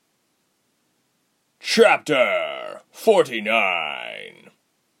Chapter 49.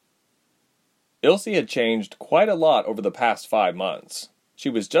 Ilse had changed quite a lot over the past 5 months. She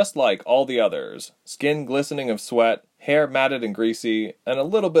was just like all the others, skin glistening of sweat, hair matted and greasy, and a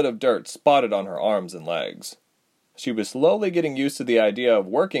little bit of dirt spotted on her arms and legs. She was slowly getting used to the idea of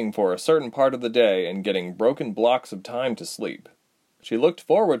working for a certain part of the day and getting broken blocks of time to sleep. She looked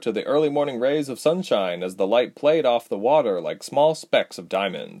forward to the early morning rays of sunshine as the light played off the water like small specks of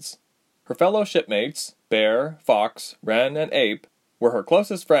diamonds. Her fellow shipmates, Bear, Fox, Wren, and Ape, were her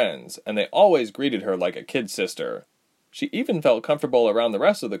closest friends, and they always greeted her like a kid sister. She even felt comfortable around the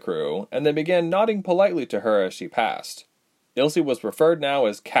rest of the crew, and they began nodding politely to her as she passed. Ilse was referred now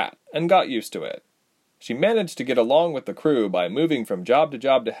as Cat, and got used to it. She managed to get along with the crew by moving from job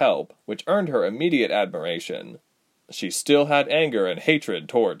to help, which earned her immediate admiration. She still had anger and hatred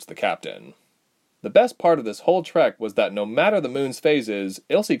towards the captain. The best part of this whole trek was that no matter the moon's phases,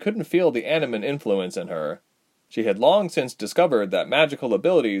 Ilse couldn't feel the Animan influence in her. She had long since discovered that magical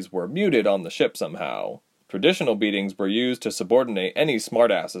abilities were muted on the ship somehow. Traditional beatings were used to subordinate any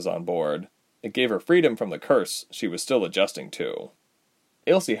smartasses on board. It gave her freedom from the curse she was still adjusting to.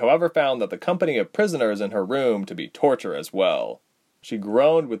 Ilse, however, found that the company of prisoners in her room to be torture as well. She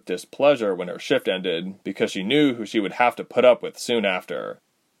groaned with displeasure when her shift ended, because she knew who she would have to put up with soon after.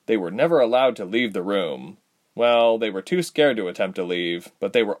 They were never allowed to leave the room. Well, they were too scared to attempt to leave,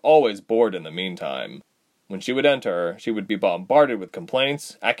 but they were always bored in the meantime. When she would enter, she would be bombarded with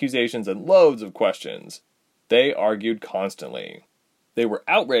complaints, accusations, and loads of questions. They argued constantly. They were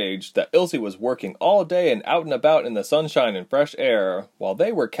outraged that Ilse was working all day and out and about in the sunshine and fresh air, while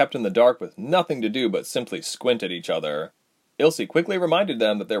they were kept in the dark with nothing to do but simply squint at each other. Ilse quickly reminded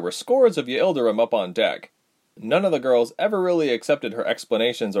them that there were scores of Yildirim up on deck. None of the girls ever really accepted her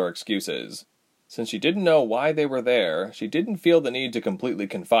explanations or excuses. Since she didn't know why they were there, she didn't feel the need to completely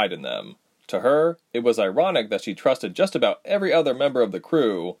confide in them. To her, it was ironic that she trusted just about every other member of the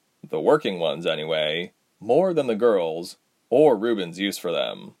crew, the working ones anyway, more than the girls, or Reuben's use for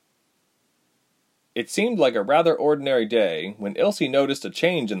them. It seemed like a rather ordinary day when Ilse noticed a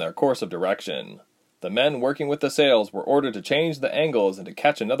change in their course of direction. The men working with the sails were ordered to change the angles and to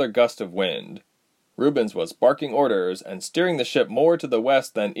catch another gust of wind. Rubens was barking orders and steering the ship more to the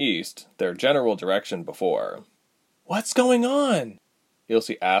west than east, their general direction before. "What's going on?"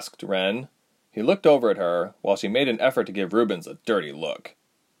 Ilse asked Wren. He looked over at her, while she made an effort to give Rubens a dirty look.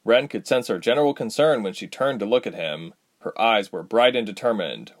 Wren could sense her general concern when she turned to look at him. Her eyes were bright and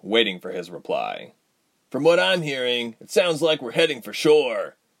determined, waiting for his reply. "From what I'm hearing, it sounds like we're heading for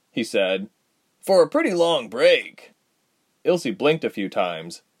shore," he said. "For a pretty long break." Ilse blinked a few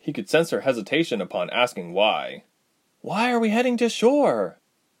times. He could sense her hesitation upon asking why. "Why are we heading to shore?"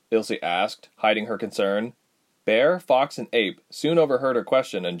 Ilse asked, hiding her concern. Bear, Fox, and Ape soon overheard her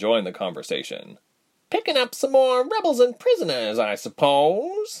question and joined the conversation. "Picking up some more rebels and prisoners, I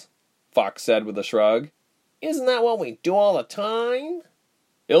suppose?" Fox said with a shrug. "Isn't that what we do all the time?"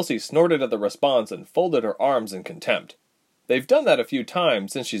 Ilse snorted at the response and folded her arms in contempt. They've done that a few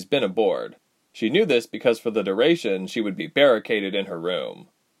times since she's been aboard. She knew this because for the duration she would be barricaded in her room.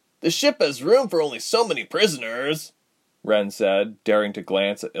 "The ship has room for only so many prisoners," Wren said, daring to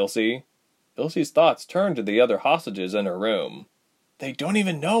glance at Ilse. Ilse's thoughts turned to the other hostages in her room. "They don't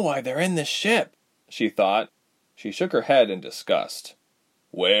even know why they're in this ship," she thought. She shook her head in disgust.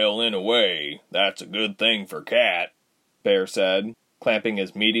 "Well, in a way, that's a good thing for Cat," Bear said, clamping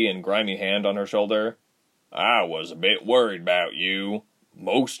his meaty and grimy hand on her shoulder. "I was a bit worried about you.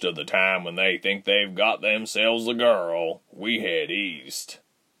 Most of the time when they think they've got themselves a girl, we head east,"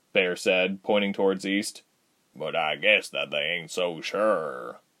 Bear said, pointing towards east. "But I guess that they ain't so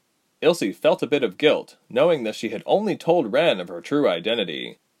sure." Ilse felt a bit of guilt, knowing that she had only told Wren of her true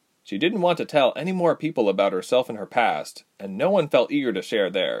identity. She didn't want to tell any more people about herself and her past, and no one felt eager to share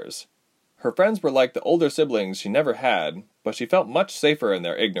theirs. Her friends were like the older siblings she never had, but she felt much safer in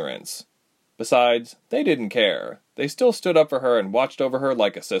their ignorance. Besides, they didn't care. They still stood up for her and watched over her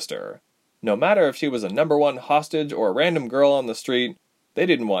like a sister. No matter if she was a number 1 hostage or a random girl on the street, they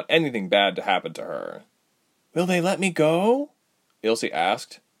didn't want anything bad to happen to her. "Will they let me go?" Ilse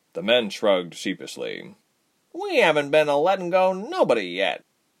asked. The men shrugged sheepishly. "We haven't been letting go nobody yet,"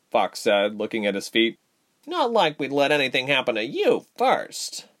 Fox said, looking at his feet. "Not like we'd let anything happen to you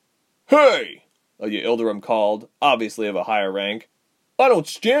first." "Hey!" a Yildirim called, obviously of a higher rank. "I don't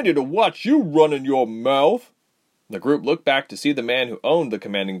stand here to watch you running your mouth." The group looked back to see the man who owned the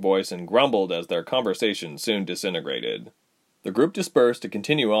commanding voice and grumbled as their conversation soon disintegrated. The group dispersed to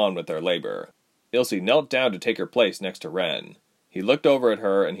continue on with their labor. Ilse knelt down to take her place next to Wren. He looked over at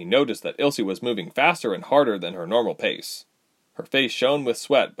her and he noticed that Ilse was moving faster and harder than her normal pace. Her face shone with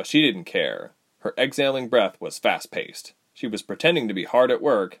sweat, but she didn't care. Her exhaling breath was fast-paced. She was pretending to be hard at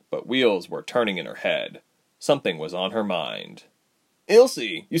work, but wheels were turning in her head. Something was on her mind.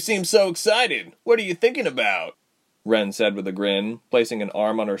 "Ilse, you seem so excited. What are you thinking about?" Ren said with a grin, placing an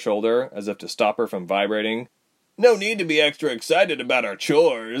arm on her shoulder as if to stop her from vibrating. "No need to be extra excited about our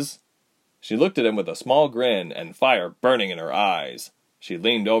chores." She looked at him with a small grin and fire burning in her eyes. She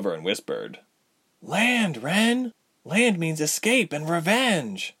leaned over and whispered, "Land, Ren! Land means escape and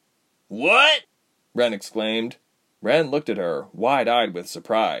revenge." "What?" Ren exclaimed. Ren looked at her, wide-eyed with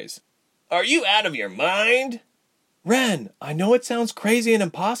surprise. "Are you out of your mind?" "Ren, I know it sounds crazy and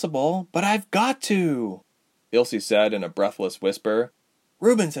impossible, but I've got to," Ilse said in a breathless whisper.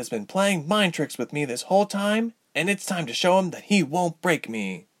 "Rubens has been playing mind tricks with me this whole time, and it's time to show him that he won't break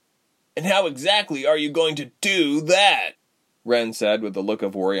me." "And how exactly are you going to do that?" Ren said with a look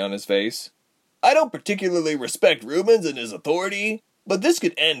of worry on his face. "I don't particularly respect Rubens and his authority, but this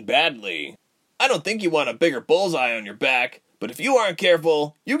could end badly. I don't think you want a bigger bullseye on your back, but if you aren't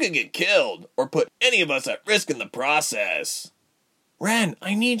careful, you could get killed, or put any of us at risk in the process." "Ren,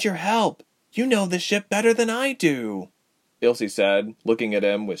 I need your help. You know this ship better than I do," Ilse said, looking at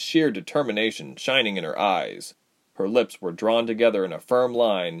him with sheer determination shining in her eyes. Her lips were drawn together in a firm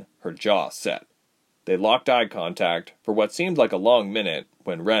line, her jaw set. They locked eye contact for what seemed like a long minute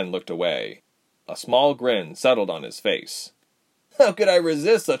when Ren looked away. A small grin settled on his face. "How could I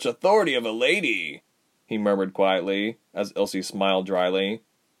resist such authority of a lady?" he murmured quietly, as Ilse smiled dryly.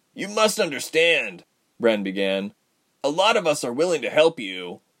 "You must understand," Ren began. "A lot of us are willing to help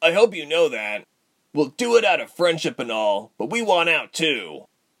you. I hope you know that. We'll do it out of friendship and all, but we want out too.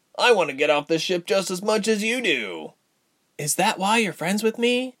 I want to get off this ship just as much as you do." "Is that why you're friends with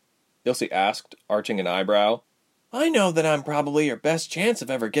me?" Ilse asked, arching an eyebrow. "I know that I'm probably your best chance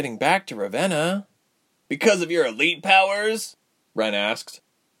of ever getting back to Ravenna." "Because of your elite powers?" Ren asked.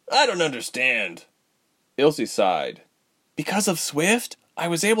 "I don't understand." Ilse sighed. "Because of Swift, I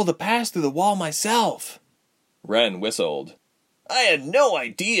was able to pass through the wall myself." Ren whistled. "I had no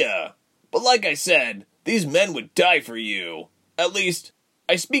idea. But like I said, these men would die for you. At least,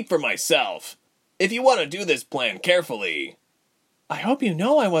 I speak for myself. If you want to do this plan carefully." "I hope you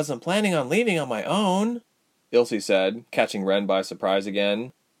know I wasn't planning on leaving on my own," Ilse said, catching Ren by surprise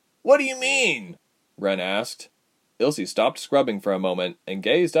again. "What do you mean?" Ren asked. Ilse stopped scrubbing for a moment and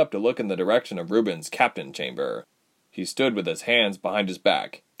gazed up to look in the direction of Rubens' captain chamber. He stood with his hands behind his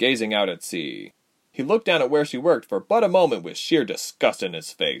back, gazing out at sea. He looked down at where she worked for but a moment with sheer disgust in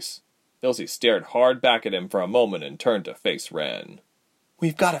his face. Ilse stared hard back at him for a moment and turned to face Ren.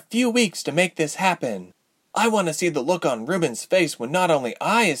 "We've got a few weeks to make this happen. I want to see the look on Rubens' face when not only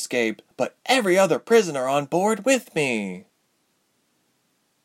I escape, but every other prisoner on board with me."